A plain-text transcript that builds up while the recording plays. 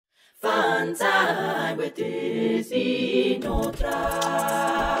Fun time with DissiNotRA.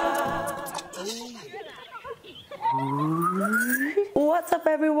 What's up,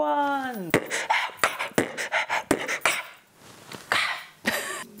 everyone?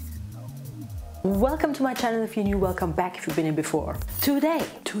 Welcome to my channel. If you're new, welcome back if you've been in before. Today,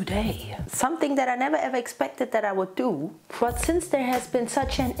 something that I never ever expected that I would do, but since there has been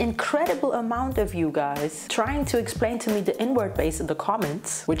such an incredible amount of you guys trying to explain to me the inward bass in the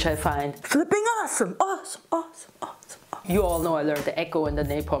comments, which I find flipping awesome. You all know I learned the echo in the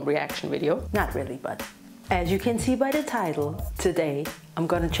napalm reaction video. Not really, but as you can see by the title, today I'm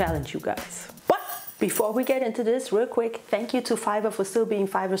gonna challenge you guys. Before we get into this, real quick, thank you to Fiverr for still being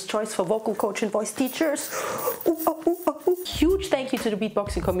Fiverr's choice for vocal coach and voice teachers. Huge thank you to the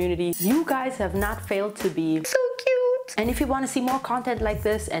beatboxing community. You guys have not failed to be so cute. And if you want to see more content like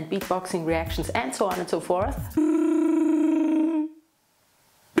this and beatboxing reactions and so on and so forth,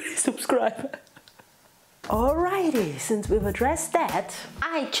 please subscribe. Alrighty, since we've addressed that,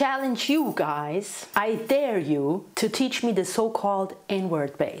 I challenge you guys, I dare you to teach me the so-called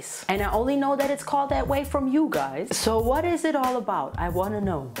inward bass. And I only know that it's called that way from you guys. So what is it all about? I want to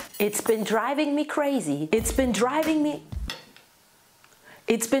know. It's been driving me crazy. It's been driving me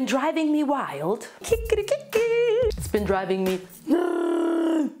wild. It's been driving me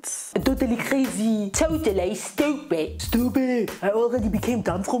nuts. Totally crazy. Totally stupid. Stupid. I already became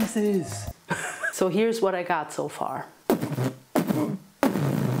dumb from this. So here's what I got so far.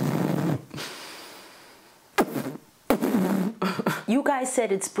 You guys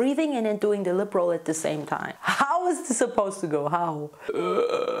said it's breathing in and doing the lip roll at the same time. How is this supposed to go? How?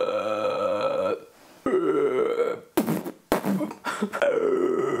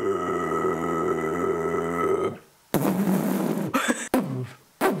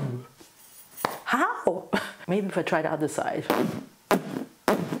 How? Maybe if I try the other side.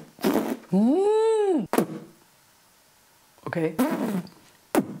 Okay.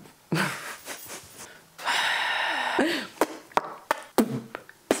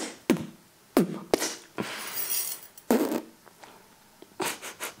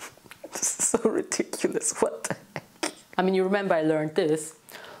 This is so ridiculous. What the heck? I mean, you remember I learned this.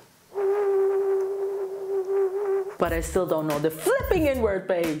 But I still don't know the flipping inward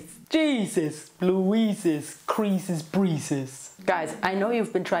bass. Jesus, Louises, creases, breezes. Guys, I know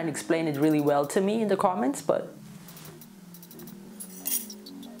you've been trying to explain it really well to me in the comments, but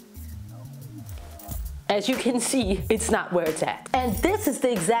as you can see, it's not where it's at. And this is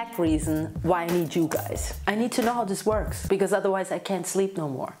the exact reason why I need you guys. I need to know how this works, because otherwise I can't sleep no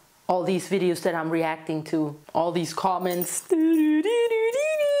more. All these videos that I'm reacting to, all these comments.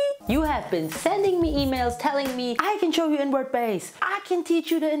 You have been sending me emails telling me, I can show you inward bass. I can teach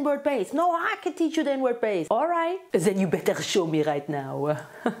you the inward bass. No, I can teach you the inward bass. All right, then you better show me right now.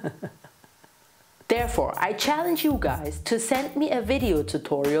 Therefore, I challenge you guys to send me a video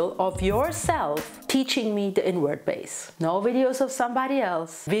tutorial of yourself teaching me the inward bass. No videos of somebody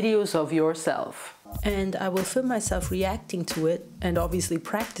else, videos of yourself. And I will film myself reacting to it and obviously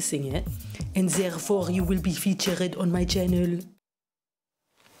practicing it. And therefore you will be featured on my channel.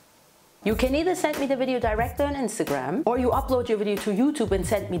 You can either send me the video directly on Instagram, or you upload your video to YouTube and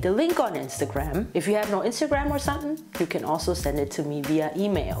send me the link on Instagram. If you have no Instagram or something, you can also send it to me via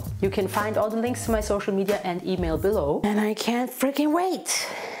email. You can find all the links to my social media and email below. And I can't freaking wait.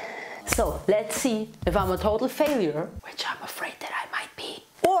 So let's see if I'm a total failure, which I'm afraid that I might be,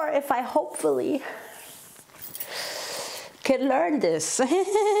 or if I hopefully can learn this.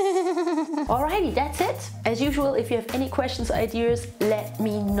 Alrighty, that's it. As usual, if you have any questions or ideas, let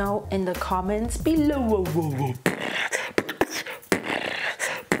me know in the comments below.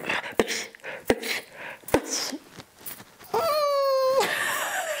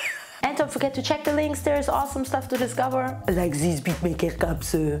 And don't forget to check the links, there's awesome stuff to discover. Like these beatmaker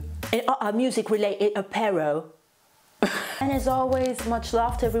cups. And music related apparel. And as always, much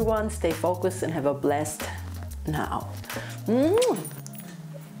love to everyone, stay focused and have a blessed now.